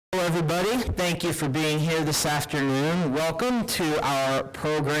Hello everybody, thank you for being here this afternoon. Welcome to our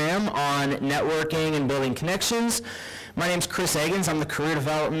program on networking and building connections. My name is Chris Eggins. I'm the Career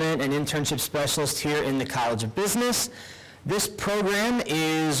Development and Internship Specialist here in the College of Business. This program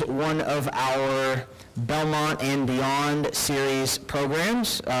is one of our Belmont and Beyond series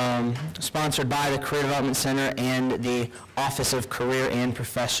programs, sponsored by the Career Development Center and the Office of Career and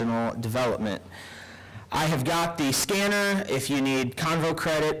Professional Development. I have got the scanner. If you need Convo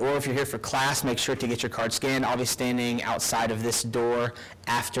credit or if you're here for class, make sure to get your card scanned. I'll be standing outside of this door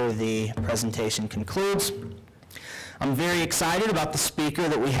after the presentation concludes. I'm very excited about the speaker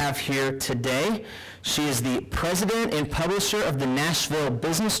that we have here today. She is the president and publisher of the Nashville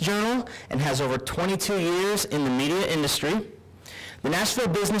Business Journal and has over 22 years in the media industry. The Nashville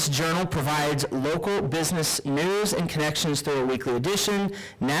Business Journal provides local business news and connections through a weekly edition,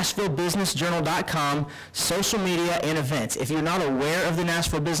 NashvilleBusinessJournal.com, social media, and events. If you're not aware of the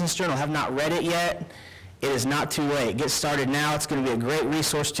Nashville Business Journal, have not read it yet, it is not too late. Get started now. It's going to be a great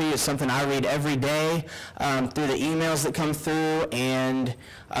resource to you. It's something I read every day through the emails that come through, and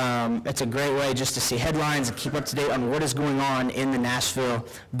it's a great way just to see headlines and keep up to date on what is going on in the Nashville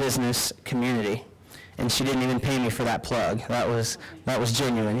business community. And she didn't even pay me for that plug. That was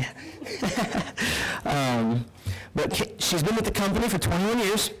genuine. But she's been with the company for 21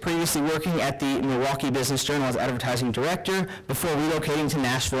 years, previously working at the Milwaukee Business Journal as advertising director before relocating to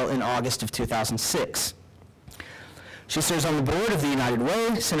Nashville in August of 2006. She serves on the board of the United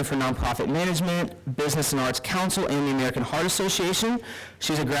Way, Center for Nonprofit Management, Business and Arts Council, and the American Heart Association.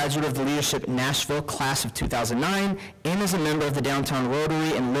 She's a graduate of the Leadership Nashville class of 2009 and is a member of the Downtown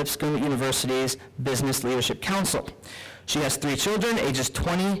Rotary and Lipscomb University's Business Leadership Council. She has 3 children, ages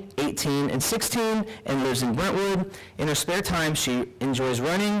 20, 18, and 16, and lives in Brentwood. In her spare time, she enjoys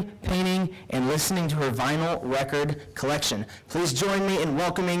running, painting, and listening to her vinyl record collection. Please join me in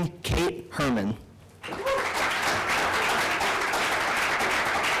welcoming Kate Herman.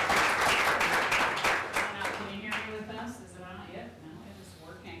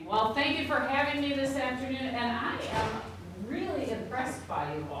 Well, thank you for having me this afternoon, and I am really impressed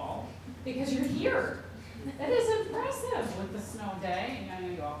by you all because you're here. That is impressive with the snow day, and I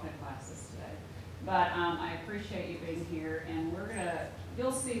know you all had classes today, but I appreciate you being here, and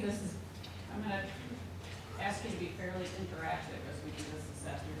you'll see I'm gonna ask you to be fairly interactive as we do this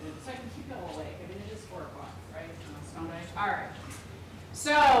afternoon, so I can keep you all awake. I mean, it is 4 o'clock, right, on a snow day? All right.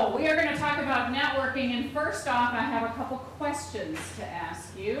 So we are going to talk about networking, and first off, I have a couple questions to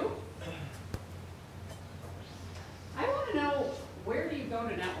ask you. I want to know, where do you go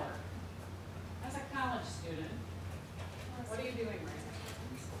to network? As a college student, what are you doing right now?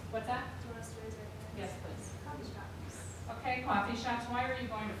 What's that? Yes, please. Coffee shops. Okay, coffee shops. Why are you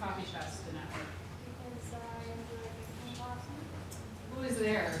going to coffee shops to network? Because I enjoy making coffee. Who is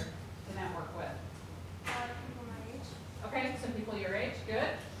there to network with? People my age. Okay, some people your age.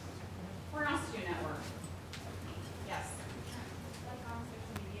 Good. Where else do you network? Yes. Like on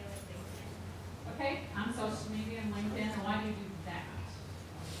social media, like LinkedIn. Okay, on social media and LinkedIn. And why do you do that?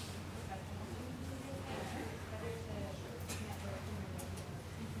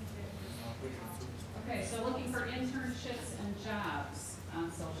 Okay, so looking for internships and jobs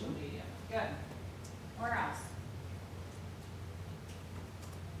on social media. Good. Where else?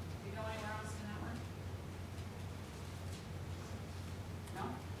 Do you go anywhere else to network? No?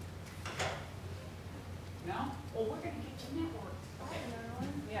 No? Well, we're going to get you networked. I have another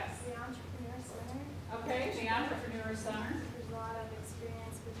one. Yes. The Entrepreneur Center. Okay, the Entrepreneur Center. There's a lot of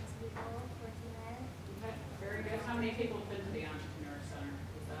experienced business people working there. Okay, very good. How many people have been to the Entrepreneur Center?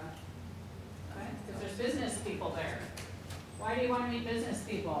 Is that? Okay, because there's business people there. Why do you want to meet business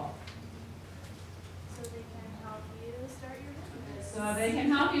people? So they can help you start your business. So they can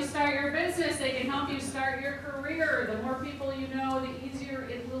help you start your business. They can help you start your career. The more people you know, the easier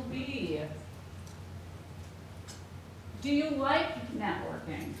it will be. Do you like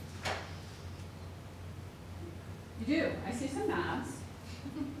networking? You do. I see some nods.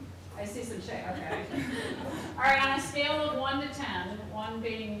 I see some shake. Okay. All right, on a scale of 1 to 10, 1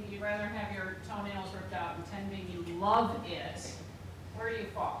 being you'd rather have your toenails ripped out and 10 being you love it, where do you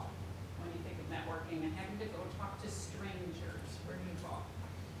fall when you think of networking and having to go talk to strangers? Where do you fall?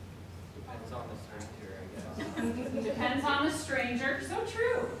 Depends on the stranger, I guess. Depends on the stranger. So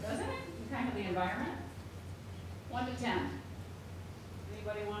true, doesn't it? Kind of the environment. 1 to 10.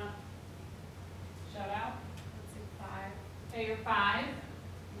 Anybody want to shout out? Let's say 5. Okay, you're 5.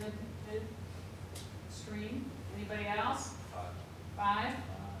 Mid stream. Anybody else? 5.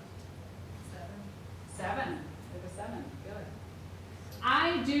 7. We have a 7. Good.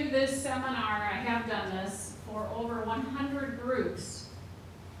 I do this seminar, I have done this, for over 100 groups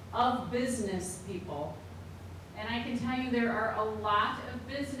of business people. And I can tell you there are a lot of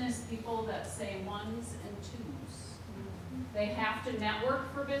business people that say ones and twos. They have to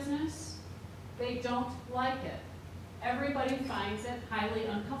network for business. They don't like it. Everybody finds it highly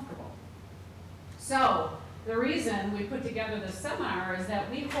uncomfortable. So the reason we put together this seminar is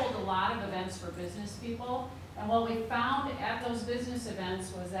that we hold a lot of events for business people. And what we found at those business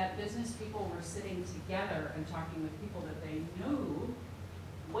events was that business people were sitting together and talking with people that they knew,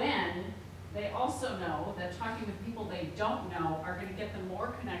 when they also know that talking with people they don't know are going to get them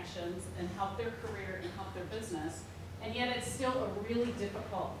more connections and help their career and help their business. And yet it's still a really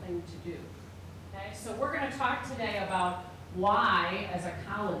difficult thing to do. Okay, so we're going to talk today about why, as a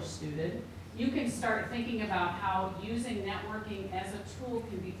college student, you can start thinking about how using networking as a tool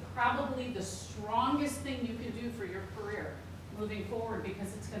can be probably the strongest thing you can do for your career moving forward,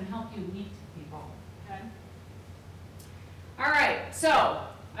 because it's going to help you meet people. Okay? All right, so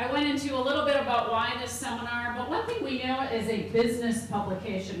I went into a little bit about why this seminar, but one thing we know is a business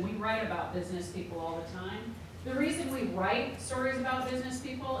publication. We write about business people all the time. The reason we write stories about business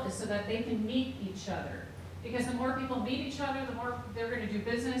people is so that they can meet each other. Because the more people meet each other, the more they're going to do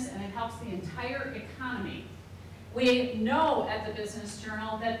business, and it helps the entire economy. We know at the Business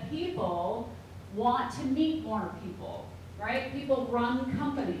Journal that people want to meet more people, right? People run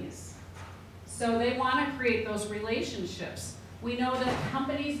companies. So they want to create those relationships. We know that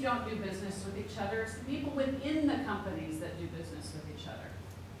companies don't do business with each other. It's the people within the companies that do business with each other.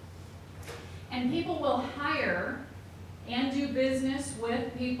 And people will hire and do business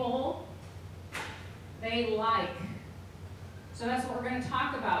with people they like. So that's what we're going to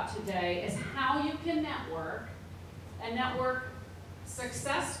talk about today, is how you can network and network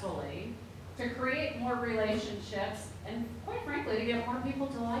successfully to create more relationships and, quite frankly, to get more people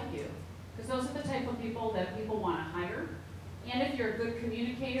to like you. Because those are the type of people that people want to hire. And if you're a good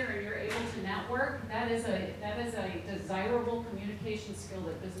communicator and you're able to network, that is a desirable communication skill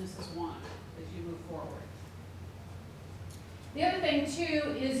that businesses want as you move forward. The other thing,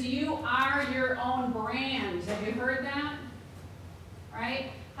 too, is you are your own brand. Have you heard that?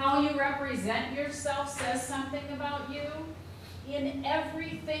 Right? How you represent yourself says something about you in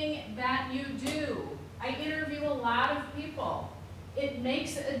everything that you do. I interview a lot of people. It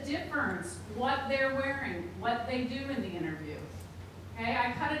makes a difference what they're wearing, what they do in the interview. Okay?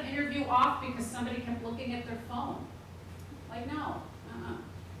 I cut an interview off because somebody kept looking at their phone. Like, no.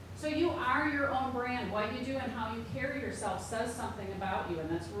 So you are your own brand. What you do and how you carry yourself says something about you, and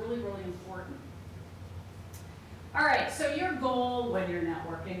that's really, really important. All right, so your goal when you're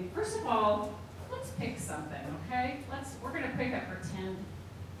networking, first of all, let's pick something, okay? We're going to pick a pretend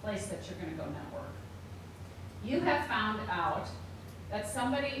place that you're going to go network. You have found out that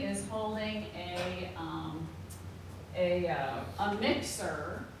somebody is holding a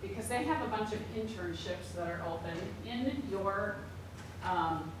mixer because they have a bunch of internships that are open in your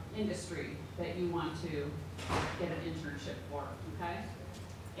industry that you want to get an internship for, okay?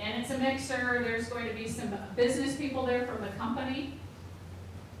 And it's a mixer. There's going to be some business people there from the company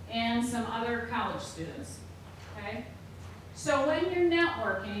and some other college students, okay? So when you're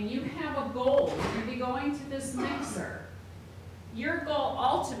networking, you have a goal. You're going to be going to this mixer. Your goal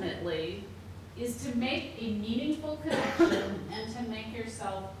ultimately is to make a meaningful connection and to make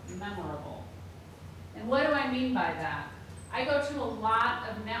yourself memorable. And what do I mean by that? I go to a lot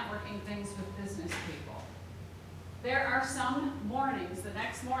of networking things with business people. There are some mornings, the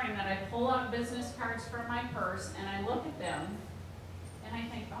next morning, that I pull out business cards from my purse and I look at them and I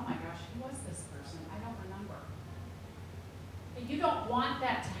think, oh my gosh, who was this person? I don't remember. But you don't want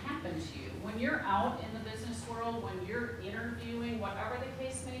that to happen to you. When you're out in the business world, when you're interviewing, whatever the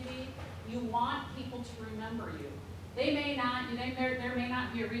case may be, you want people to remember you. They may not, there may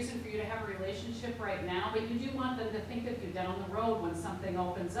not be a reason for you to have a relationship right now, but you do want them to think of you down the road when something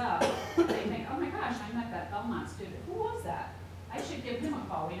opens up. They think, oh my gosh, I met that Belmont student. Who was that? I should give him a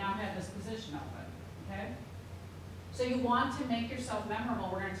call. We now have this position open, okay? So you want to make yourself memorable.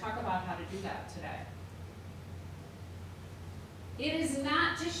 We're going to talk about how to do that today. It is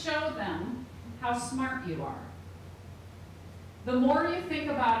not to show them how smart you are. The more you think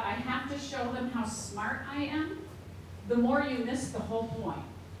about, I have to show them how smart I am, the more you miss the whole point.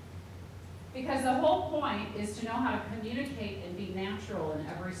 Because the whole point is to know how to communicate and be natural in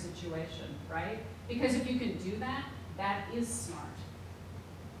every situation, right? Because if you can do that, that is smart.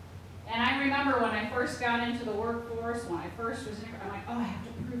 And I remember when I first got into the workforce, when I first was in, I'm like, oh, I have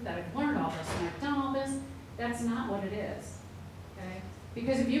to prove that I've learned all this and I've done all this. That's not what it is, okay?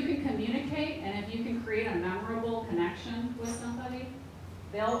 Because if you can communicate and if you can create a memorable connection with somebody,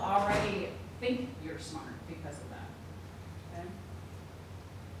 they'll already think you're smart because of that, okay?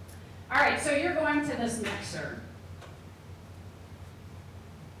 so you're going to this mixer.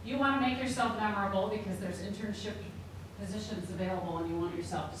 You want to make yourself memorable because there's internship positions available and you want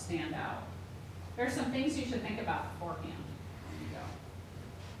yourself to stand out. There's some things you should think about beforehand. There you go.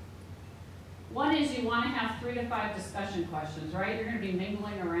 One is you want to have 3 to 5 discussion questions, right? You're going to be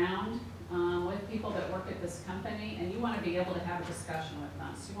mingling around with people that work at this company, and you want to be able to have a discussion with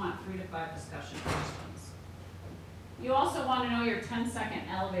them. So you want 3 to 5 discussion questions. You also want to know your 10-second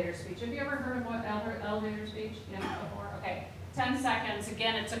elevator speech. Have you ever heard of what elevator speech? You know before? Okay. 10 seconds.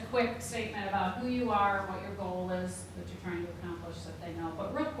 Again, it's a quick statement about who you are, what your goal is that you're trying to accomplish so that they know,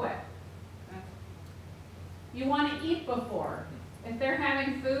 but real quick. Okay? You want to eat before. If they're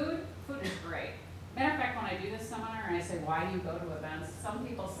having food, food is great. Matter of fact, when I do this seminar and I say, why do you go to events? Some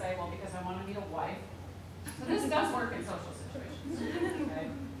people say, well, because I want to meet a wife. So this does work in social situations, okay?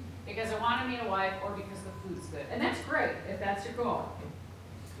 Because I want to meet a wife or because the food's good. And that's great if that's your goal.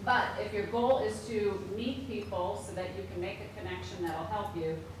 But if your goal is to meet people so that you can make a connection that'll help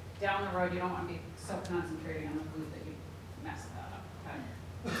you, down the road you don't want to be so concentrating on the food that you mess that up, okay?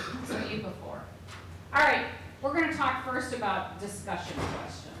 So eat before. All right, we're going to talk first about discussion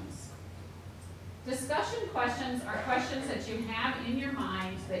questions. Discussion questions are questions that you have in your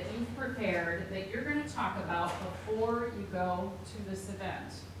mind that you've prepared that you're going to talk about before you go to this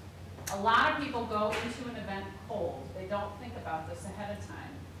event. A lot of people go into an event cold. They don't think about this ahead of time.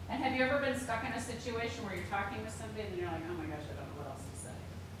 And have you ever been stuck in a situation where you're talking to somebody and you're like, oh my gosh, I don't know what else to say.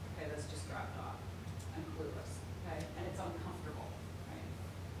 Okay, that's just dropped off. I'm clueless, okay? And it's uncomfortable, right?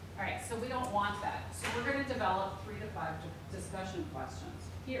 All right, so we don't want that. So we're going to develop 3 to 5 discussion questions.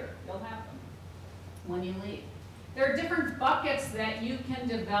 Here, you'll have them when you leave. There are different buckets that you can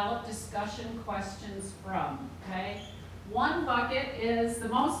develop discussion questions from, okay? One bucket is the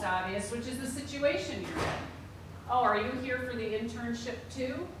most obvious, which is the situation you're in. Oh, are you here for the internship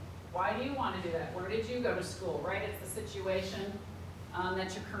too? Why do you want to do that? Where did you go to school, right? It's the situation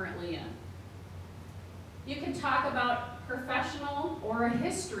that you're currently in. You can talk about professional or a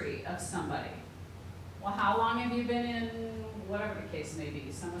history of somebody. Well, how long have you been in whatever the case may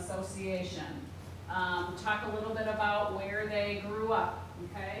be, some association. Talk a little bit about where they grew up,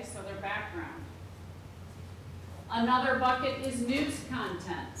 okay? So their background. Another bucket is news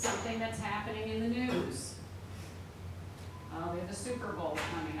content, something that's happening in the news. We have the Super Bowl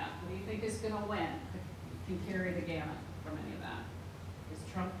coming up. Who do you think is going to win? You can carry the gamut from any of that. Is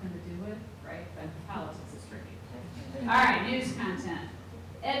Trump going to do it? Right? But politics is tricky. All right, news content.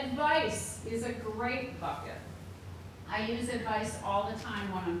 Advice is a great bucket. I use advice all the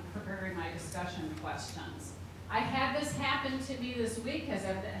time when I'm preparing my discussion questions. I had this happen to me this week. Has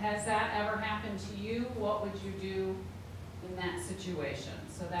that ever happened to you? What would you do in that situation?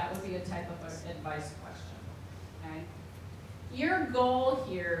 So that would be a type of advice question. Okay? Your goal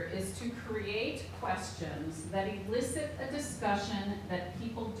here is to create questions that elicit a discussion that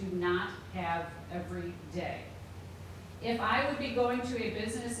people do not have every day. If I would be going to a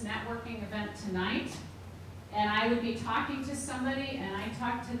business networking event tonight, and I would be talking to somebody, and I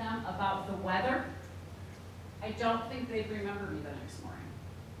talk to them about the weather, I don't think they'd remember me the next morning,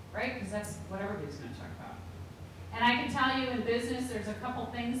 right? Because that's what everybody's going to talk about. And I can tell you in business, there's a couple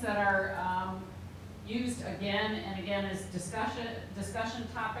things that are used again and again as discussion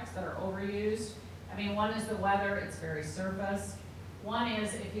topics that are overused. I mean, one is the weather, it's very surface. One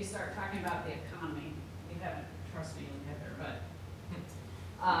is if you start talking about the economy. You haven't, trust me, either, but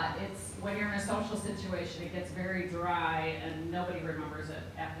it's when you're in a social situation, it gets very dry and nobody remembers it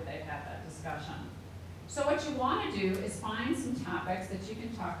after they've had that discussion. So what you want to do is find some topics that you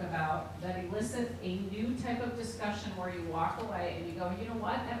can talk about that elicit a new type of discussion where you walk away and you go, you know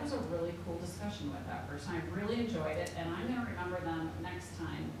what, that was a really cool discussion with that person. I really enjoyed it, and I'm going to remember them next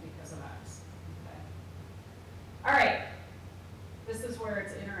time because of X. Okay. All right, this is where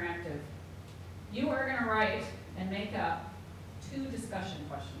it's interactive. You are going to write and make up 2 discussion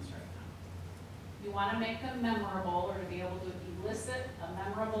questions right now. You want to make them memorable or to be able to elicit a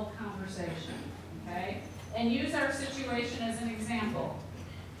memorable conversation. Okay? And use our situation as an example.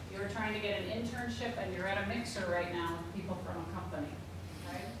 You're trying to get an internship and you're at a mixer right now with people from a company.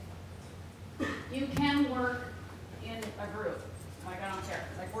 Okay? You can work in a group. Like, I don't care.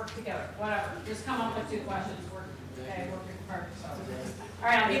 Like, work together. Whatever. Just come up with 2 questions. Work, okay, work your part. So. All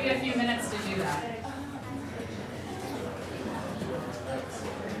right, I'll give you a few minutes to do that.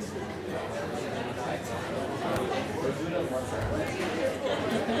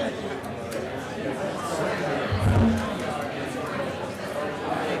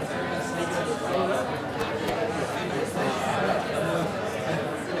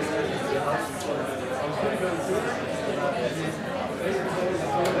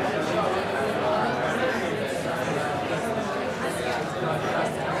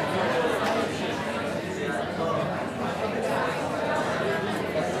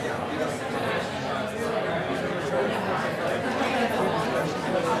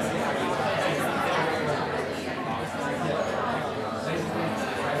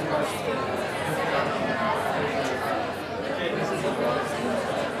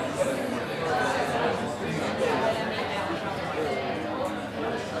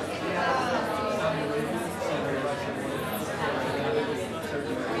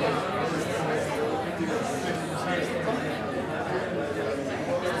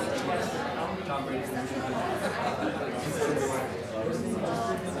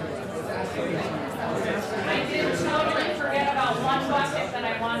 I did totally forget about one bucket that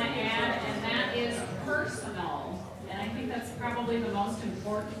I want to add, and that is personal. And I think that's probably the most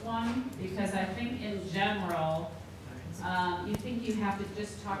important one, because I think in general, you think you have to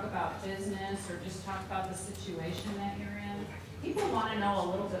just talk about business or just talk about the situation that you're in. People want to know a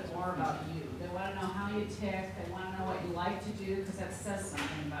little bit more about you. They want to know how you tick. They want to know what you like to do, because that says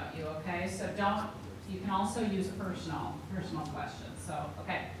something about you, okay? So you can also use personal questions. So,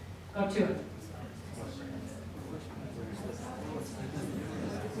 okay, go to it.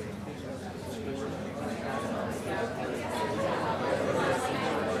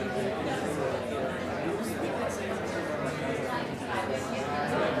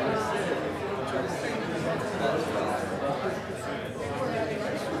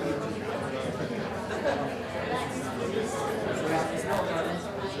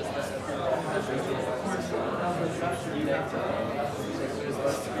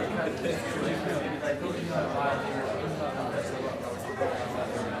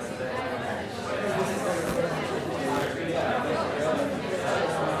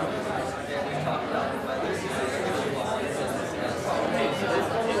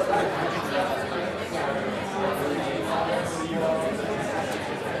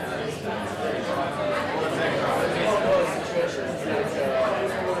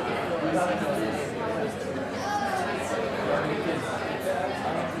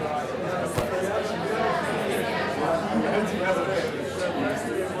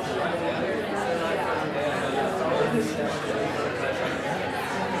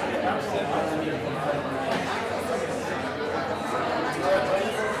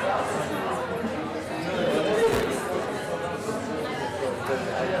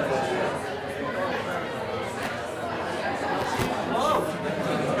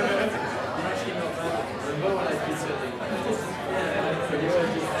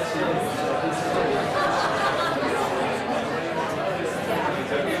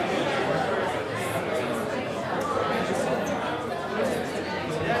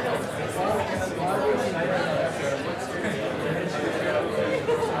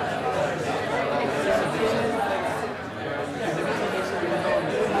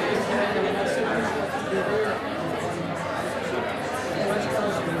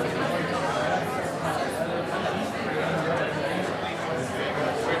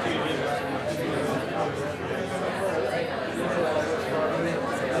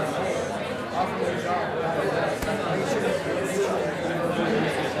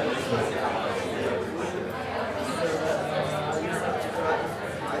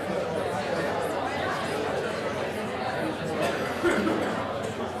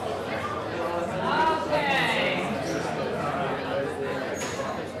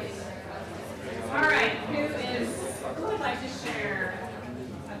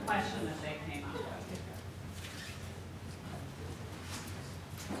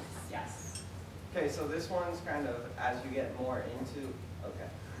 So this one's kind of as you get more into,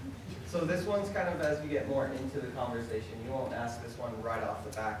 So this one's kind of as you get more into the conversation. You won't ask this one right off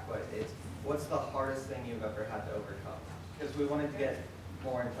the back, but it's, what's the hardest thing you've ever had to overcome? Because we wanted to get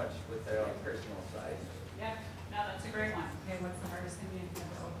more in touch with their personal side. Yeah, no, that's a great one. Okay, what's the hardest thing you've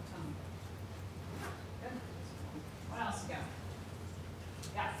ever overcome? Good. What else you got?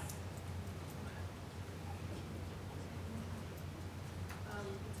 Yes.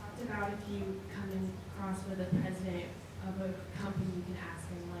 You talked about if you come across with a president of a company, you can ask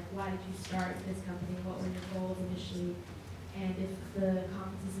them, like, why did you start this company? What were your goals initially? And if the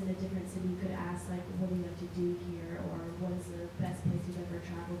conference is in a different city, you could ask, like, what do you have to do here? Or what is the best place you've ever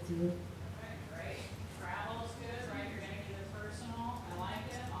traveled to? Okay, great. Travel is good, right? You're going to get it personal. I like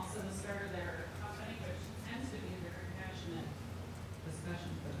it. Also the start of their company, which tends to be a very passionate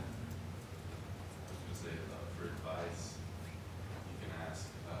discussion for them. I was going to say, for advice, you can ask,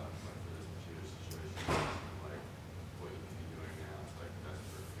 like for this particular situation, like what you can be doing now to like best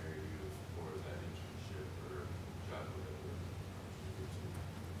prepare you for that internship or job, whatever.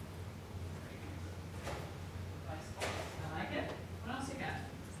 I like it. What else you got?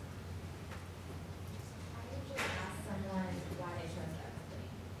 I usually ask someone why they chose that company.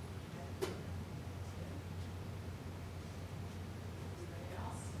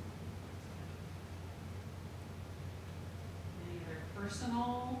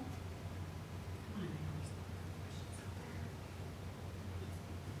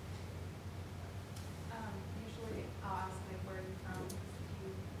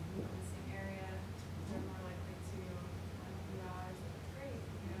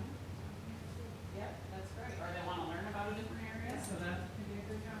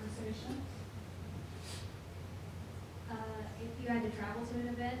 travel to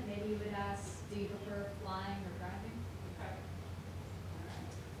an event, maybe you would ask, do you prefer flying or driving? Okay. All right.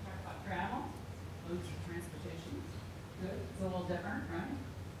 Talk about travel, modes of transportation. Good. It's a little different, right?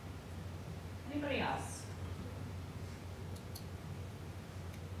 Anybody else?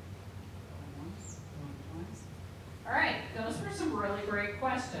 Going once, going twice. All right, those were some really great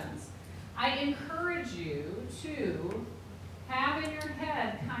questions. I encourage you to have in your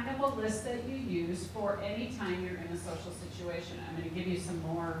head kind of a list that you use for any time you're in a social situation. I'm going to give you some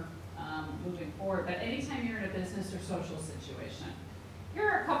more moving forward, but anytime you're in a business or social situation. Here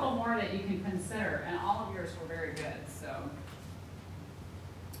are a couple more that you can consider, and all of yours were very good. So,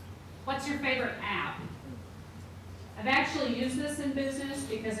 what's your favorite app? I've actually used this in business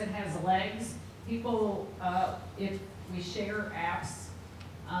because it has legs. People, if we share apps,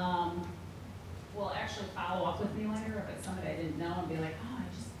 will actually follow up with me later if it's somebody I didn't know and be like, oh, I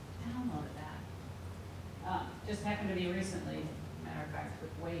just downloaded that. Just happened to be recently, matter of fact,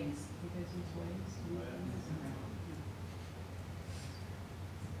 with Waze. You guys use Waze?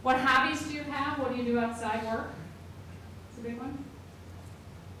 What hobbies do you have? What do you do outside work? It's a big one.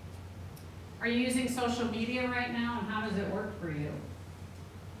 Are you using social media right now, and how does it work for you?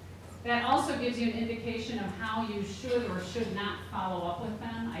 That also gives you an indication of how you should or should not follow up with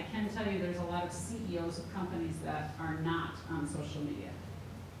them. I can tell you there's a lot of CEOs of companies that are not on social media.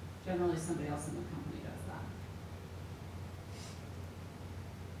 Generally, somebody else in the company does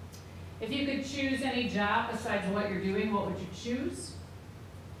that. If you could choose any job besides what you're doing, what would you choose?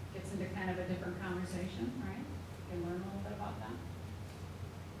 Gets into kind of a different conversation, right? You can learn a little bit about that.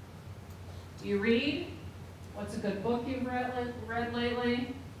 Do you read? What's a good book you've read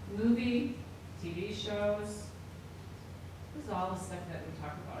lately? Movie, TV shows. This is all the stuff that we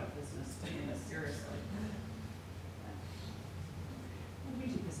talk about in business, taking this seriously. Well, we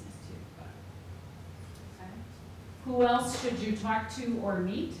do business too, but. Okay. Who else should you talk to or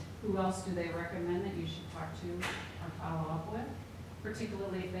meet? Who else do they recommend that you should talk to or follow up with?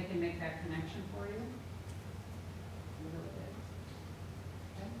 Particularly if they can make that connection for you. Really good.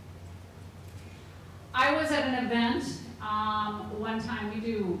 Okay. I was at an event one time. We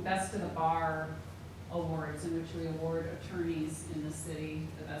do Best of the Bar awards, in which we award attorneys in the city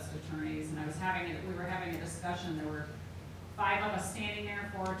the best attorneys. And we were having a discussion. There were 5 of us standing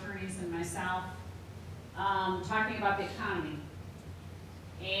there, 4 attorneys and myself, talking about the economy.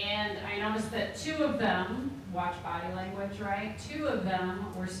 And I noticed that 2 of them, watch body language, right? 2 of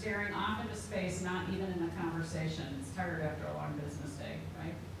them were staring off into space, not even in the conversation. It's tired after a long business day,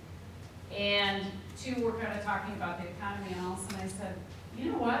 right? And 2 were kind of talking about the economy, and all of a sudden I said,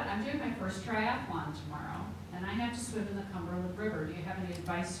 you know what? I'm doing my first triathlon tomorrow, and I have to swim in the Cumberland River. Do you have any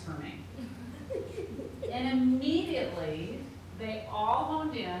advice for me? And immediately, they all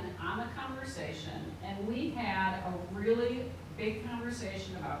honed in on the conversation, and we had a really big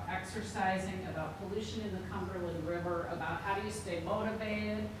conversation about exercising, about pollution in the Cumberland River, about how do you stay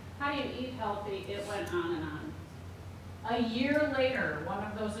motivated, how do you eat healthy. It went on and on. A year later, one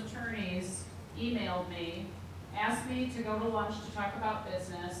of those attorneys emailed me, asked me to go to lunch to talk about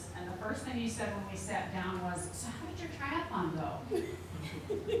business, and the first thing he said when we sat down was, so how did your triathlon go?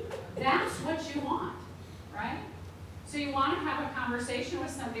 That's what you want, right? So you want to have a conversation with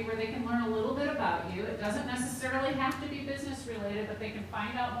somebody where they can learn a little bit about you. It doesn't necessarily have to be business related, but they can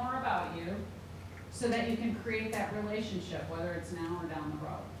find out more about you so that you can create that relationship, whether it's now or down the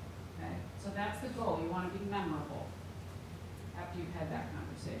road, okay? So that's the goal. You want to be memorable after you've had that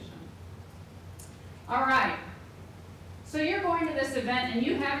conversation. All right. So you're going to this event and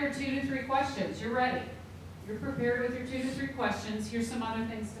you have your 2 to 3 questions. You're ready. You're prepared with your 2 to 3 questions. Here's some other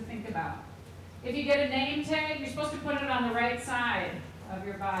things to think about. If you get a name tag, you're supposed to put it on the right side of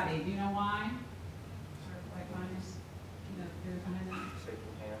your body. Do you know why? Like mine is, you know, the theory behind that?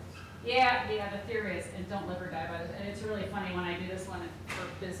 Shaking hands. Yeah, the theory is, and don't live or die by this. And it's really funny when I do this one for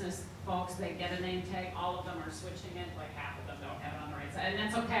business folks, they get a name tag, all of them are switching it, like half of them don't have it on the right side, and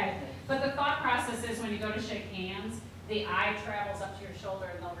that's okay. But the thought process is when you go to shake hands, the eye travels up to your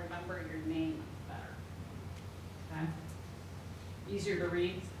shoulder and they'll remember your name better. Okay? Easier to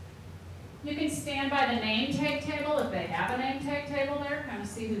read. You can stand by the name tag table if they have a name tag table there, kind of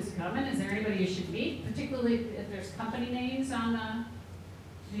see who's coming. Is there anybody you should meet? Particularly if there's company names on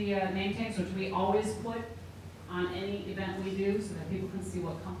the name tags, which we always put on any event we do so that people can see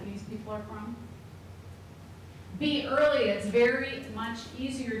what companies people are from. Be early. It's very much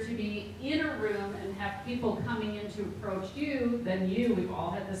easier to be in a room and have people coming in to approach you than you. We've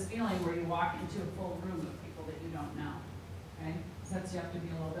all had this feeling where you walk into a full room of people that you don't know. Okay? So you have to be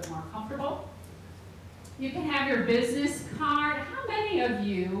a little bit more comfortable. You can have your business card. How many of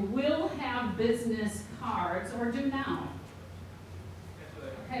you will have business cards or do now?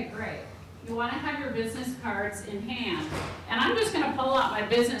 Okay, great. You want to have your business cards in hand. And I'm just going to pull out my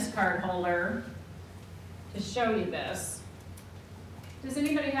business card holder to show you this. Does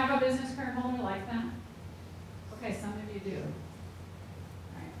anybody have a business card holder like that? Okay, some of you do.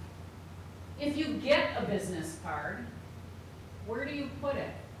 All right. If you get a business card, where do you put it?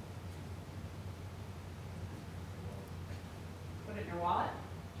 Put it in your wallet?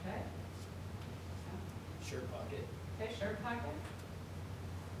 Okay. Shirt pocket. Okay, shirt pocket.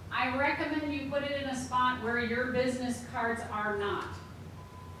 I recommend you put it in a spot where your business cards are not.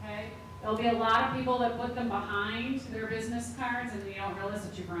 Okay? There'll be a lot of people that put them behind their business cards and you don't realize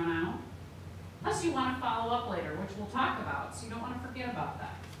that you've run out. Plus you want to follow up later, which we'll talk about, so you don't want to forget about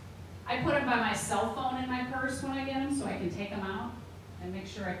that. I put them by my cell phone in my purse when I get them so I can take them out and make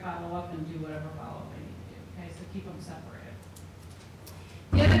sure I follow up and do whatever follow-up I need to do. Okay, so keep them separated.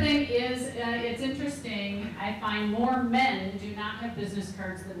 The other thing is, it's interesting, I find more men do not have business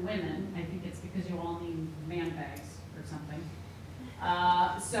cards than women. I think it's because you all need man bags or something.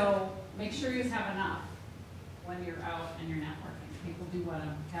 So make sure you have enough when you're out and you're networking. People do want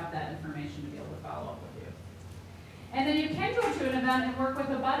to have that information to be able to follow up with you. And then you can go to an event and work with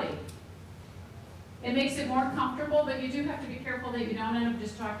a buddy. It makes it more comfortable, but you do have to be careful that you don't end up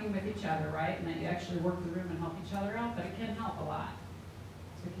just talking with each other, right? And that you actually work the room and help each other out, but it can help a lot.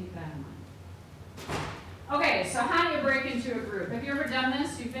 So keep that in mind. Okay, so how do you break into a group? Have you ever done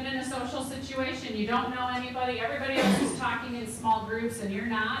this? You've been in a social situation, you don't know anybody, everybody else is talking in small groups and you're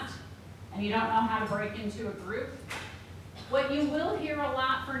not, and you don't know how to break into a group. What you will hear a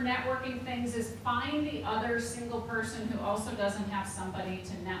lot for networking things is find the other single person who also doesn't have somebody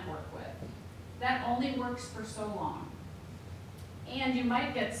to network with. That only works for so long. And you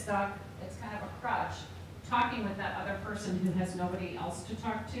might get stuck, it's kind of a crutch, talking with that other person who has nobody else to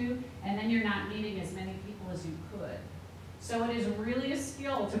talk to, and then you're not meeting as many people as you could. So it is really a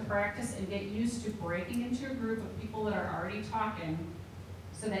skill to practice and get used to breaking into a group of people that are already talking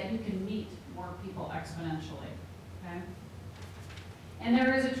so that you can meet more people exponentially, okay? And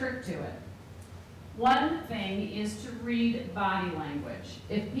there is a trick to it. One thing is to read body language.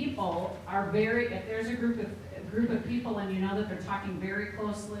 If people are if there's a group of people and you know that they're talking very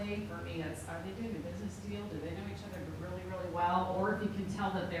closely, for me it's, are they doing a business deal? Do they know each other really, really well? Or if you can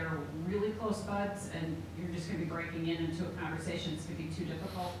tell that they're really close buds and you're just going to be breaking into a conversation, it's going to be too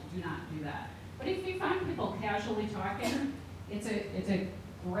difficult, do not do that. But if you find people casually talking, it's a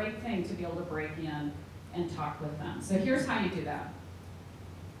great thing to be able to break in and talk with them. So here's how you do that.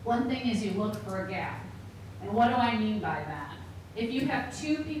 One thing is you look for a gap. And what do I mean by that? If you have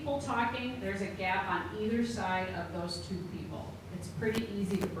two people talking, there's a gap on either side of those two people. It's pretty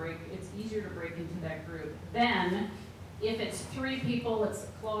easy to break, it's easier to break into that group. Then, if it's three people, it's a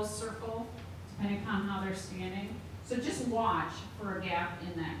closed circle, depending upon how they're standing. So just watch for a gap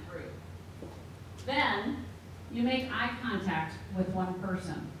in that group. Then, you make eye contact with one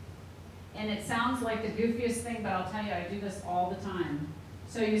person. And it sounds like the goofiest thing, but I'll tell you, I do this all the time.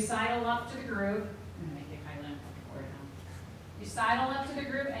 So you sidle up to the group. I'm gonna make it highly uncomfortable right now. You sidle up to the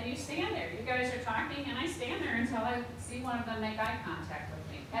group and you stand there. You guys are talking and I stand there until I see one of them make eye contact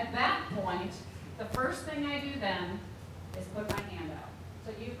with me. At that point, the first thing I do then is put my hand out.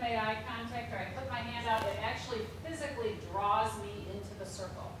 So you've made eye contact or I put my hand out, it actually physically draws me into the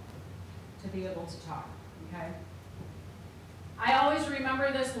circle to be able to talk, okay? I always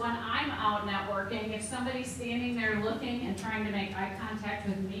remember this when I'm out networking. If somebody's standing there looking and trying to make eye contact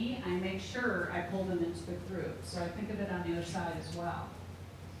with me, I make sure I pull them into the group. So I think of it on the other side as well.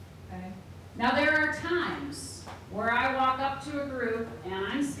 Okay? Now there are times where I walk up to a group and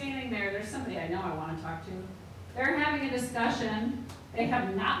I'm standing there, there's somebody I know I want to talk to. They're having a discussion, they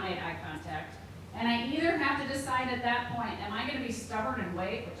have not made eye contact, and I either have to decide at that point, am I going to be stubborn and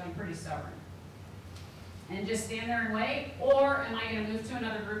wait, which I'm pretty stubborn, and just stand there and wait, or am I going to move to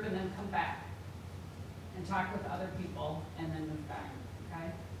another group and then come back and talk with other people and then move back,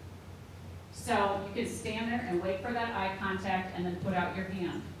 okay? So you can stand there and wait for that eye contact and then put out your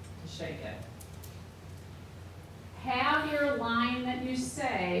hand to shake it. Have your line that you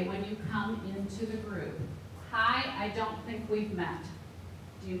say when you come into the group. Hi, I don't think we've met.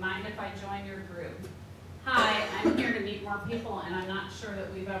 Do you mind if I join your group? Hi, I'm here to meet more people and I'm not sure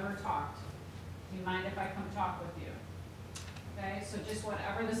that we've ever talked. Do you mind if I come talk with you? Okay, so just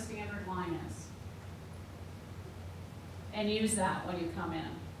whatever the standard line is. And use that when you come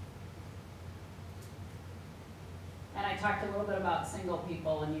in. And I talked a little bit about single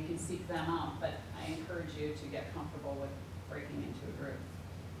people and you can seek them out, but I encourage you to get comfortable with breaking into a group.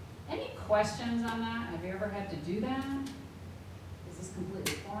 Any questions on that? Have you ever had to do that? Is this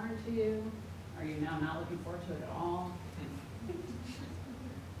completely foreign to you? Are you now not looking forward to it at all?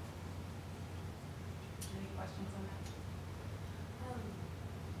 questions on that?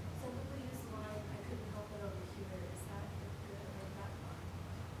 Some people use the line, I couldn't help it over here. Is that good or that line?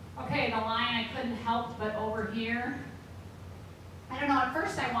 Okay, the line I couldn't help but over here. I don't know, at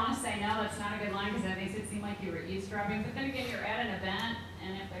first I want to say no, that's not a good line because that makes it seem like you were eavesdropping, but then again, you're at an event,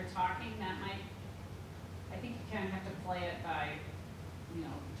 and if they're talking, that might, I think you kind of have to play it by, you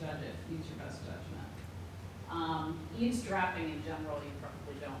know, judge it, use your best judgment. Eavesdropping in general, you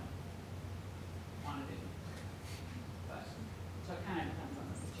probably don't want to do. But, so it kind of depends on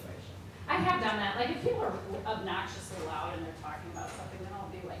the situation. I have done that, like if people are obnoxiously loud and they're talking about something, then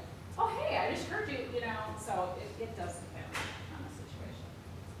I'll be like, oh hey, I just heard you, you know, so it does depend on the situation.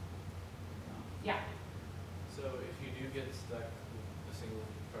 So, yeah. So if you do get stuck with a single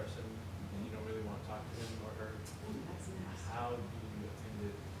person and you don't really want to talk to him or her, That's nice. how do you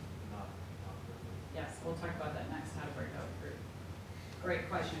attend it not awkwardly? Yes, we'll talk about that next, how to break out a group. Great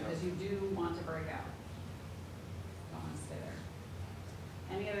question, because you do want to break out. Don't want to stay there.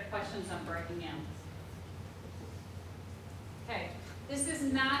 Any other questions on breaking in? Okay, this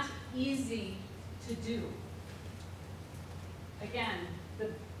is not easy to do. Again, the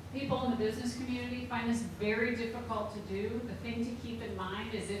people in the business community find this very difficult to do. The thing to keep in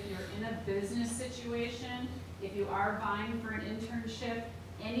mind is if you're in a business situation, if you are vying for an internship,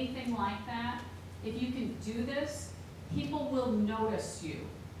 anything like that, if you can do this, people will notice you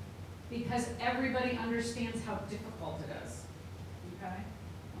because everybody understands how difficult it is, okay?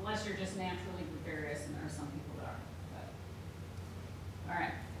 Unless you're just naturally gregarious, and there are some people that are. But. All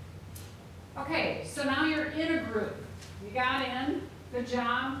right. Okay, so now you're in a group. You got in, good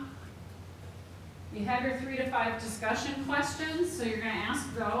job. You have your 3 to 5 discussion questions, so you're going to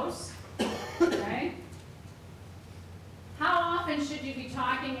ask those, okay? How often should you be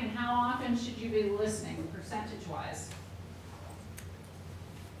talking and how often should you be listening, percentage-wise?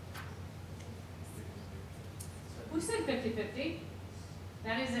 Who said 50-50?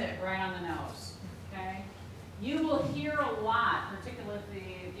 That is it, right on the nose, okay? You will hear a lot, particularly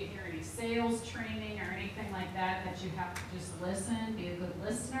if you hear any sales training or anything like that, that you have to just listen, be a good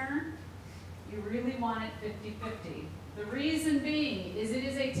listener. You really want it 50-50. The reason being is it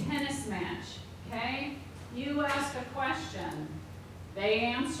is a tennis match, okay? You ask a question, they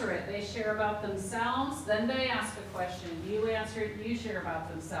answer it, they share about themselves, then they ask a question, you answer it, you share about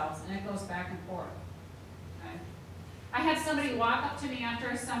themselves, and it goes back and forth. Okay? I had somebody walk up to me after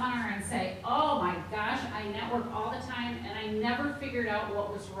a seminar and say, oh my gosh, I network all the time and I never figured out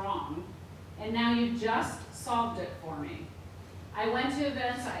what was wrong, and now you just solved it for me. I went to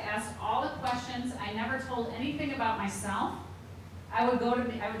events, I asked all the questions, I never told anything about myself. I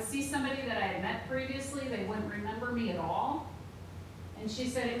would see somebody that I had met previously, they wouldn't remember me at all. And she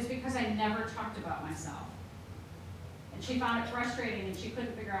said it was because I never talked about myself. And she found it frustrating and she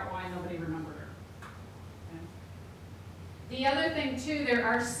couldn't figure out why nobody remembered her. Okay. The other thing too, there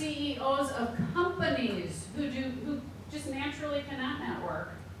are CEOs of companies who just naturally cannot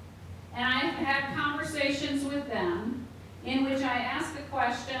network. And I've had conversations with them in which I ask a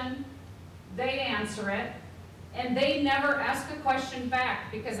question, they answer it, and they never ask a question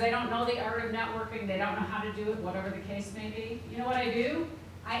back because they don't know the art of networking, they don't know how to do it, whatever the case may be. You know what I do?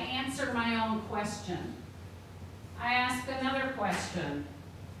 I answer my own question. I ask another question.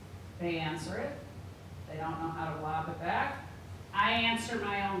 They answer it. They don't know how to lob it back. I answer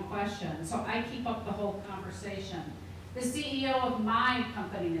my own question. So I keep up the whole conversation. The CEO of my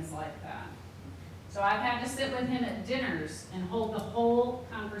company is like that. So I've had to sit with him at dinners and hold the whole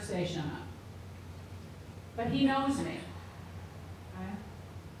conversation up. But he knows me, okay?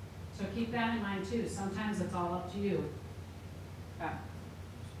 So keep that in mind too. Sometimes it's all up to you. Okay.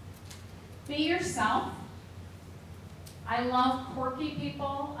 Be yourself. I love quirky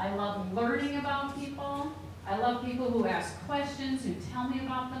people. I love learning about people. I love people who ask questions, who tell me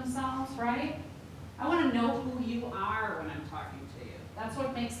about themselves, right? I want to know who you are when I'm talking to you. That's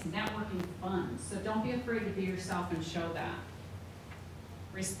what makes networking fun. So don't be afraid to be yourself and show that.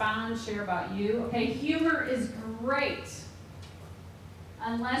 Respond, share about you. Okay, humor is great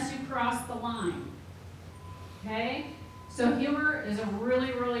unless you cross the line. Okay? So humor is a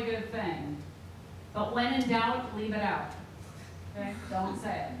really, really good thing. But when in doubt, leave it out. Okay? Don't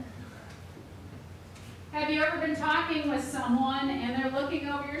say it. Have you ever been talking with someone and they're looking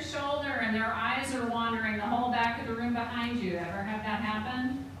over your shoulder and their eyes are wandering the whole back of the room behind you? Ever have that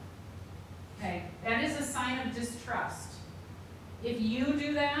happen? Okay, that is a sign of distrust. If you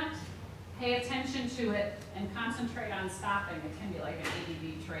do that, pay attention to it and concentrate on stopping. It can be like an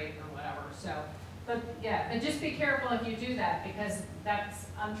ADD trait or whatever. So, but just be careful if you do that because that's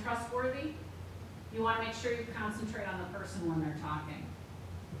untrustworthy. You want to make sure you concentrate on the person when they're talking.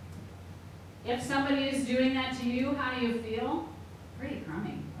 If somebody is doing that to you, how do you feel? Pretty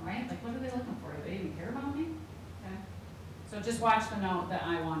crummy, right? Like, what are they looking for? Do they even care about me? Okay. So just watch the note, the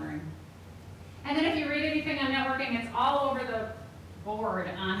eye wandering. And then if you read anything on networking, it's all over the board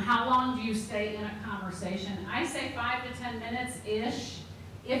on how long do you stay in a conversation. I say 5 to 10 minutes-ish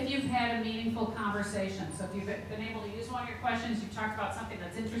if you've had a meaningful conversation. So if you've been able to use one of your questions, you've talked about something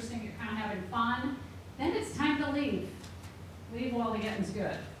that's interesting, you're kind of having fun, then it's time to leave. Leave while the getting's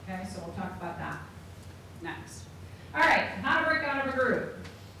good. Okay, so we'll talk about that next. All right, how to break out of a group.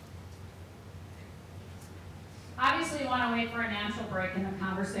 Obviously, you want to wait for a natural break in the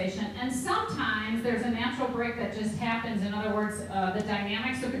conversation, and sometimes there's a natural break that just happens. In other words, the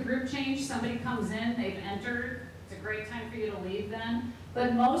dynamics of the group change. Somebody comes in, they've entered. It's a great time for you to leave then.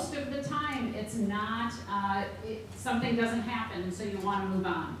 But most of the time, it's not, something doesn't happen, and so you want to move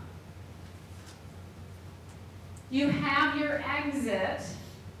on. You have your exit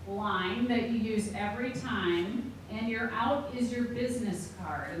line that you use every time, and your out is your business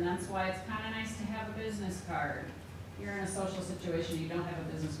card, and that's why it's kind of nice to have a business card. You're in a social situation, you don't have a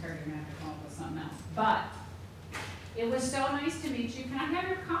business card, you're going to have to come up with something else. But it was so nice to meet you. Can I have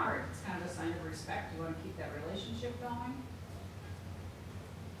your card? It's kind of a sign of respect. You want to keep that relationship going.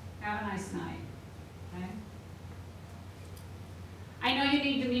 Have a nice night. Okay? I know you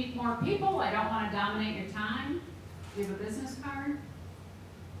need to meet more people. I don't want to dominate your time. Do you have a business card?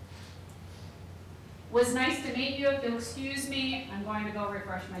 Was nice to meet you. If you'll excuse me, I'm going to go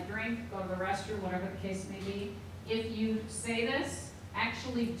refresh my drink, go to the restroom, whatever the case may be. If you say this,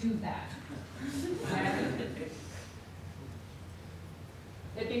 actually do that. Okay?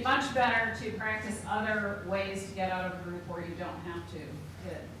 It'd be much better to practice other ways to get out of a group where you don't have to.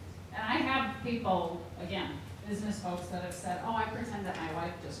 And I have people, again, business folks that have said, oh, I pretend that my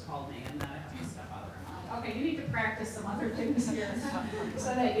wife just called me and that I have to step out of her mouth. Okay, you need to practice some other things here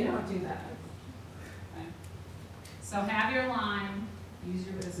so that you don't do that. Okay. So have your line, use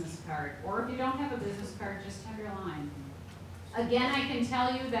your business card. Or if you don't have a business card, just have your line. Again, I can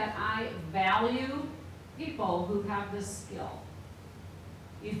tell you that I value people who have this skill.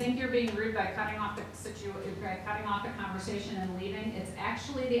 You think you're being rude by cutting off the conversation and leaving. It's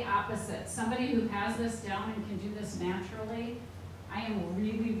actually the opposite. Somebody who has this down and can do this naturally, I am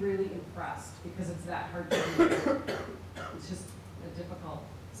really, really impressed because it's that hard to do. It's just a difficult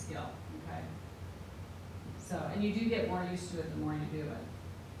skill, okay? So, and you do get more used to it the more you do it.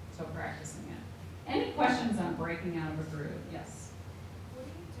 So practicing it. Any questions on breaking out of a group? Yes? What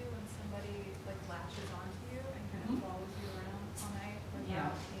do you do when somebody like latches onto you and kind of follows you around all night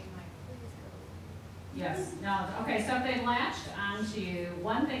without being like, please go? Yes. No. Okay. So if they've latched onto you,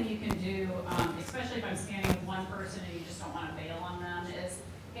 one thing you can do, especially if I'm standing with one person and you just don't want to bail on them, is,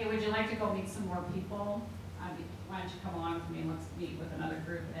 hey, would you like to go meet some more people? Why don't you come along with me and let's meet with another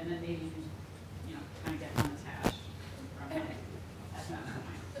group, and then maybe you know kind of get unattached from it. That's not the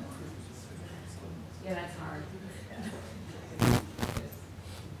point. Yeah, that's hard.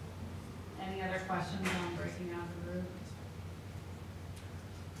 Any other questions on breaking out the group?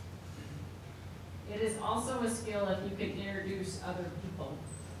 It is also a skill if you can introduce other people.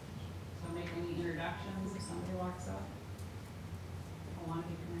 So make any introductions if somebody walks up. I want to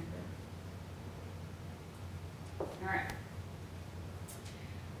be connected. All right.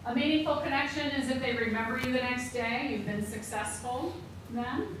 A meaningful connection is if they remember you the next day, you've been successful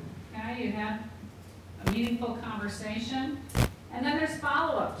then. Okay, you had a meaningful conversation. And then there's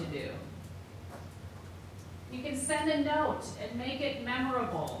follow-up to do. You can send a note and make it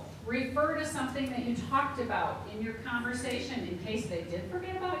memorable. Refer to something that you talked about in your conversation in case they did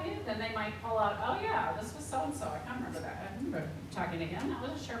forget about you. Then they might pull out, oh yeah, this was so-and-so. I can't remember that. I remember talking to him. That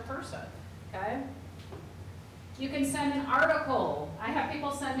was a sharp person. Okay? You can send an article. I have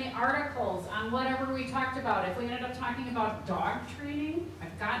people send me articles on whatever we talked about. If we ended up talking about dog training,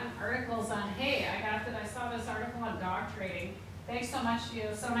 I've gotten articles on, hey, I saw this article on dog training. Thanks so much to you.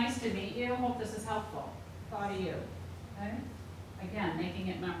 So nice to meet you. Hope this is helpful. Thought of you. Okay? Again, making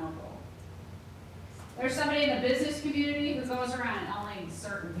it memorable. There's somebody in the business community who goes around, and only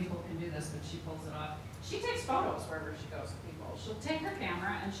certain people can do this, but she pulls it off. She takes photos wherever she goes with people. She'll take her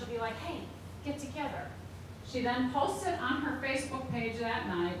camera and she'll be like, hey, get together. She then posts it on her Facebook page that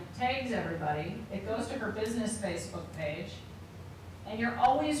night, tags everybody. It goes to her business Facebook page, and you're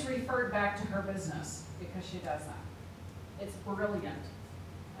always referred back to her business because she does that. It's brilliant.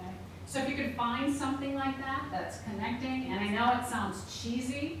 Okay? So if you could find something like that that's connecting, and I know it sounds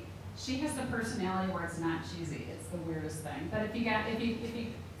cheesy, she has the personality where it's not cheesy. It's the weirdest thing. But if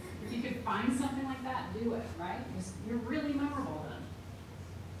you could find something like that, do it, right? You're really memorable then.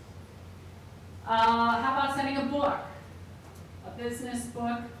 How about sending a book? A business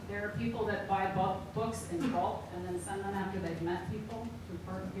book, there are people that buy books in bulk and then send them after they've met people,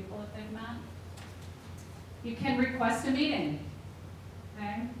 refer to people that they've met. You can request a meeting,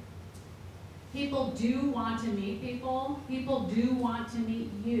 okay? People do want to meet people. People do want to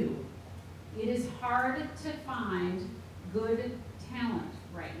meet you. It is hard to find good talent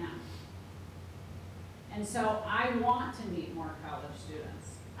right now. And so I want to meet more college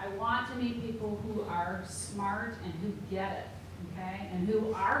students. I want to meet people who are smart and who get it, okay? And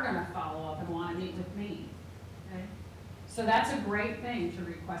who are gonna follow up and wanna meet with me, okay? So that's a great thing to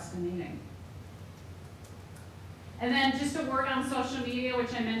request a meeting. And then just a word on social media,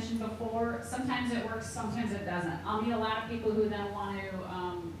 which I mentioned before. Sometimes it works, sometimes it doesn't. I'll meet a lot of people who then want to,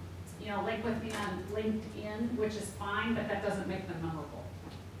 link with me on LinkedIn, which is fine, but that doesn't make them memorable.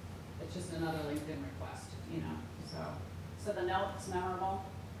 It's just another LinkedIn request, So the note's memorable.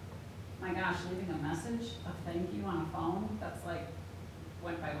 My gosh, leaving a message, a thank you on a phone, that's like,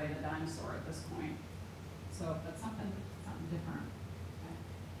 went by way of the dinosaur at this point. So that's something different.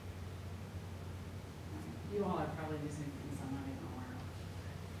 You all are probably using things I'm not even aware of.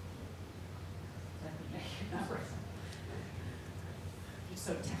 That could make your numbers. You're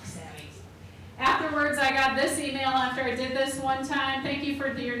so tech savvy. Afterwards, I got this email after I did this one time. Thank you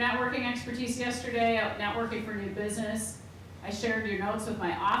for your networking expertise yesterday, networking for new business. I shared your notes with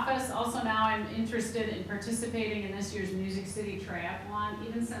my office. Also now I'm interested in participating in this year's Music City Triathlon.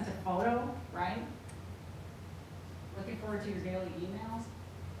 Even sent a photo, right? Looking forward to your daily emails.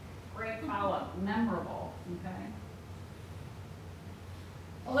 Great follow-up, memorable, okay?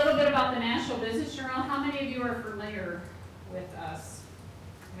 A little bit about the National Business Journal. How many of you are familiar with us?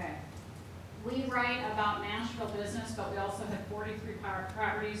 Okay. We write about Nashville business, but we also have 43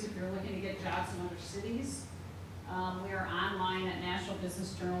 properties if you're looking to get jobs in other cities. We are online at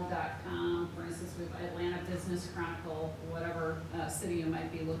nationalbusinessjournal.com. For instance, we have Atlanta Business Chronicle, whatever city you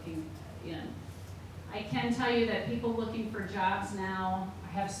might be looking in. I can tell you that people looking for jobs now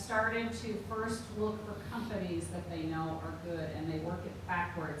have started to first look for companies that they know are good, and they work it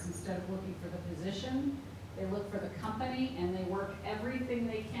backwards. Instead of looking for the position, they look for the company, and they work everything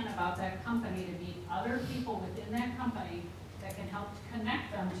they can about that company to meet other people within that company that can help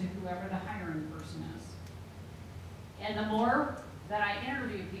connect them to whoever the hiring person is. And the more that I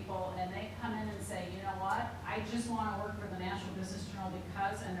interview people and they come in and say, you know what, I just want to work for the National Business Journal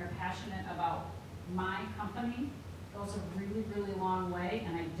because, and they're passionate about my company, goes a really, really long way,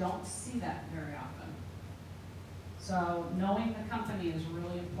 and I don't see that very often. So knowing the company is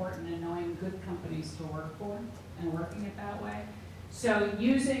really important, and knowing good companies to work for and working it that way. So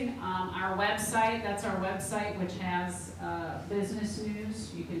using our website, that's our website, which has business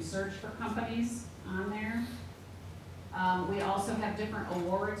news. You can search for companies on there. We also have different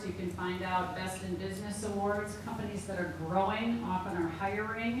awards. You can find out Best in Business awards. Companies that are growing often are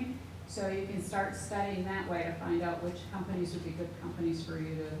hiring. So you can start studying that way to find out which companies would be good companies for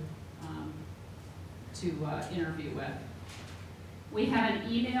you to interview with. We have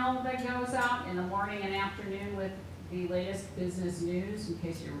an email that goes out in the morning and afternoon with the latest business news in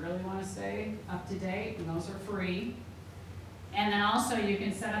case you really want to stay up to date, and those are free. And then also you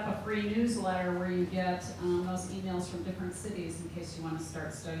can set up a free newsletter where you get those emails from different cities in case you want to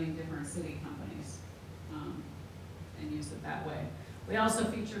start studying different city companies and use it that way. We also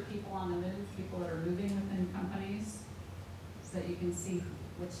feature people on the move, people that are moving within companies, so that you can see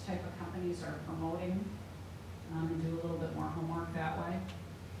which type of companies are promoting and do a little bit more homework that way.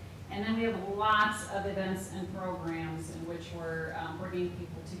 And then we have lots of events and programs in which we're bringing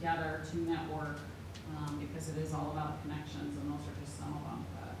people together to network because it is all about connections, and those are just some of them,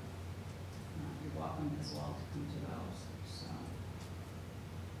 but you're welcome as well to come to those. So,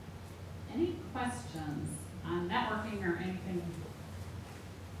 any questions on networking or anything in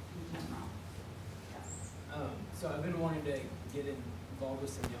general? Yes. So I've been wanting to get involved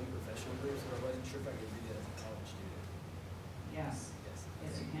with some young professional groups, but I wasn't sure if I could do that as a college student. Yes.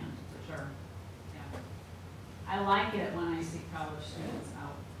 Yes, you can, for sure. Yeah. I like it when I see college students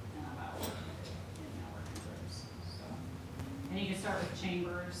out and about in networking groups. So, and you can start with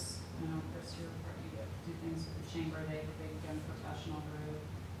chambers. Chris, you do things with the chamber. They have a big young professional group.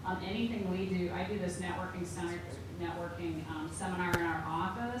 Anything we do, I do this networking seminar in our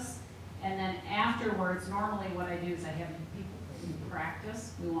office, and then afterwards, normally what I do is I have people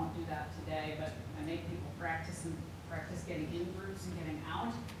practice. We won't do that today, but I make people practice getting in groups and getting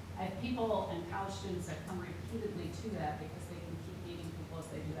out. I have people and college students that come repeatedly to that because they can keep meeting people as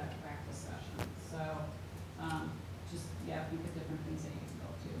they do that practice session. So think of different things that you can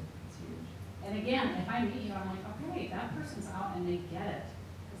go to. It's huge. And again, if I meet you, I'm like, okay, that person's out and they get it,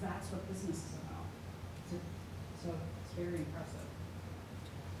 because that's what business is about. So It's very impressive.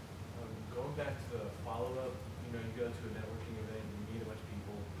 Going back to the follow-up, you go to a networking event, you meet a bunch of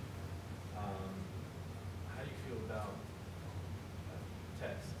people. How do you feel about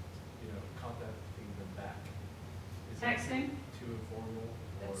text, contacting them back? Is that Texting? too informal?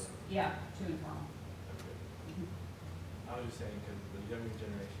 Or? Yeah, too informal. Okay. I was just saying, because the younger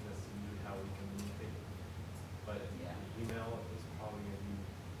generation, that's usually how we communicate. But Yeah. email is probably going to be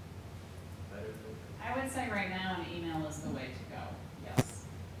better than. I would say right now an email is the way to go, yes.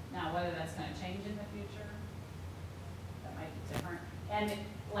 Now, whether that's gonna change in the future, that might be different. And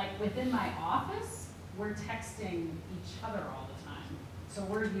like within my office, we're texting each other all the time. So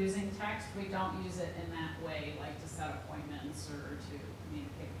we're using text, we don't use it in that way, like to set appointments or to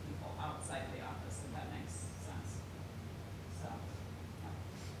communicate with people outside the office, if that makes sense. So, yeah.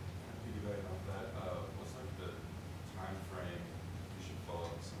 Piggyback off that, what's like the time frame you should follow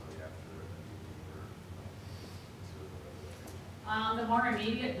up with somebody after a meeting or The more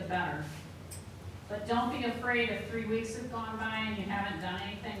immediate, the better. But don't be afraid if 3 weeks have gone by and you haven't done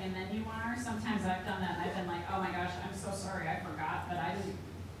anything and then you are. Sometimes I've done that and I've been like, oh my gosh, I'm so sorry, I forgot, but I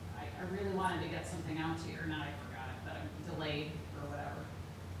really wanted to get something out to you, or not I forgot it, but I'm delayed or whatever.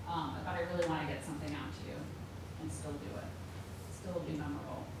 But I really want to get something out to you and still do it. Still be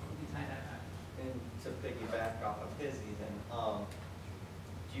memorable. You can tie that back. And to piggyback off of his even,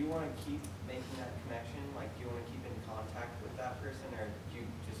 do you want to keep making that connection? Like, do you want to keep in contact with that person, or do you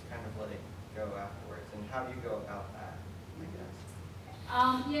just kind of let it go afterwards? And how do you go about that, I guess?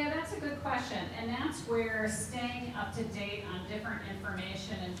 Yeah, that's a good question. And that's where staying up to date on different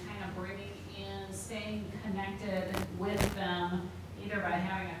information and kind of bringing in, staying connected with them, either by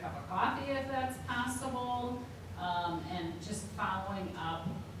having a cup of coffee if that's possible, and just following up,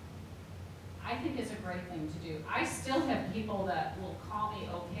 I think is a great thing to do. I still have people that will call me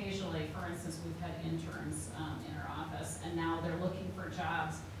occasionally. For instance, we've had interns in our office, and now they're looking for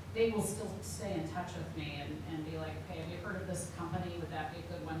jobs. They will still stay in touch with me and be like, okay, have you heard of this company? Would that be a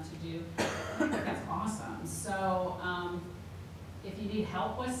good one to do? I think that's awesome. So if you need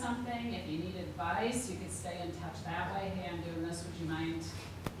help with something, if you need advice, you could stay in touch that way. Hey, I'm doing this. Would you mind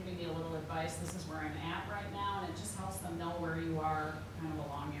giving me a little advice? This is where I'm at right now. And it just helps them know where you are kind of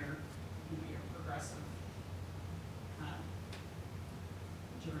along your progressive kind of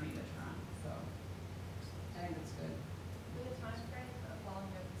journey that you're on. So I think it's good. With the time frame of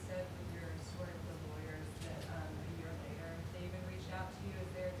following up, you said with your sort of the lawyers that a year later they even reached out to you.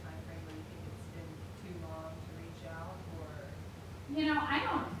 Is there a time frame where you think it's been too long to reach out, or? I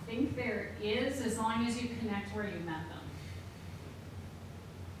don't think there is, as long as you connect where you met them.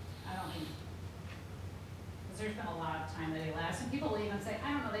 I don't think, because there's been a lot of time that elapsed, and people will even say,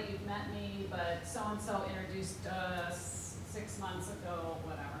 I don't know that you've met me, but so-and-so introduced us 6 months ago,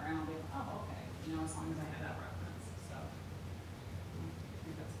 whatever, and I'll be like, oh, okay, as long as I have that reference, so. I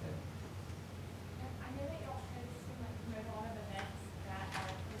think that's good. I know that y'all host and promote a lot of events that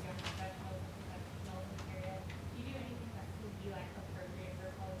are for young professionals and professionals in the area. Do you do anything that would be appropriate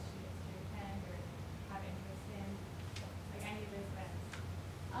for college students to attend or have interest in, any of those events?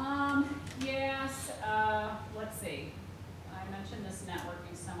 Yes, let's see. I mentioned this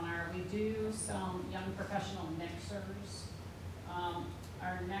networking seminar. We do some young professional mixers.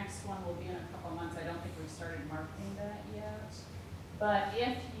 Our next one will be in a couple months. I don't think we've started marketing that yet. But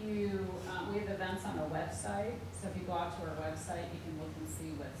if you, we have events on the website. So if you go out to our website, you can look and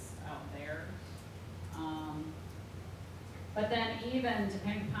see what's out there. But then even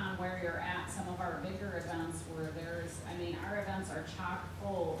depending upon where you're at, some of our bigger events where our events are chock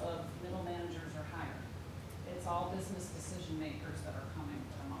full of middle managers or higher. It's all business decision makers that are coming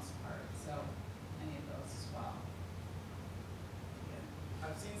for the most part, so any of those as well.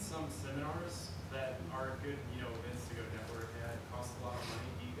 I've seen some seminars that are good, events to go network at, cost a lot of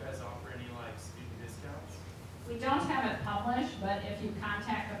money. Do you guys offer any student discounts? We don't have it published, but if you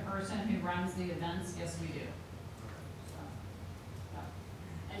contact the person who runs the events, yes we do. So,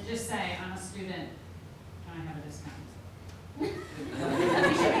 yeah. And just say, I'm a student, can I have a discount? We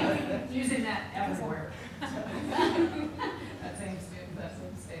should be using that everywhere. that same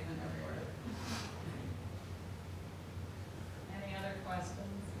statement everywhere. Any other questions?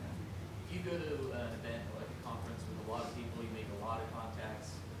 If you go to an event or a conference with a lot of people, you make a lot of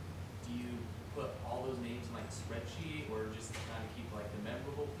contacts, do you put all those names in a spreadsheet or just kind of keep the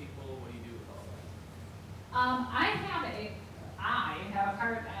memorable people? What do you do with all that? I have a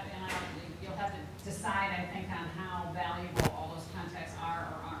part, and you'll have to decide, I think, on how valuable all those contacts are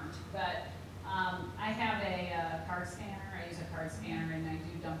or aren't. But I have a card scanner. I use a card scanner, and I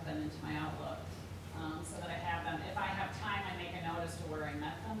do dump them into my Outlook so that I have them. If I have time, I make a note as to where I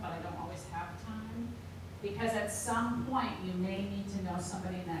met them, but I don't always have time. Because at some point, you may need to know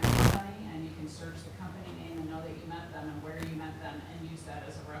somebody in that company, and you can search the company name and know that you met them and where you met them, and use that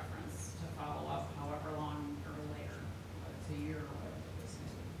as a reference to follow up however long or later, whether it's a year or whatever it is.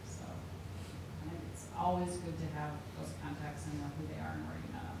 So I think it's always good to have those contacts and know who they are and where you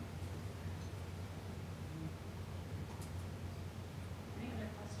met them. Any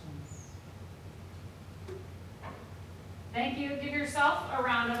other questions? Thank you. Give yourself a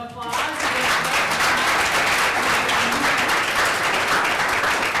round of applause.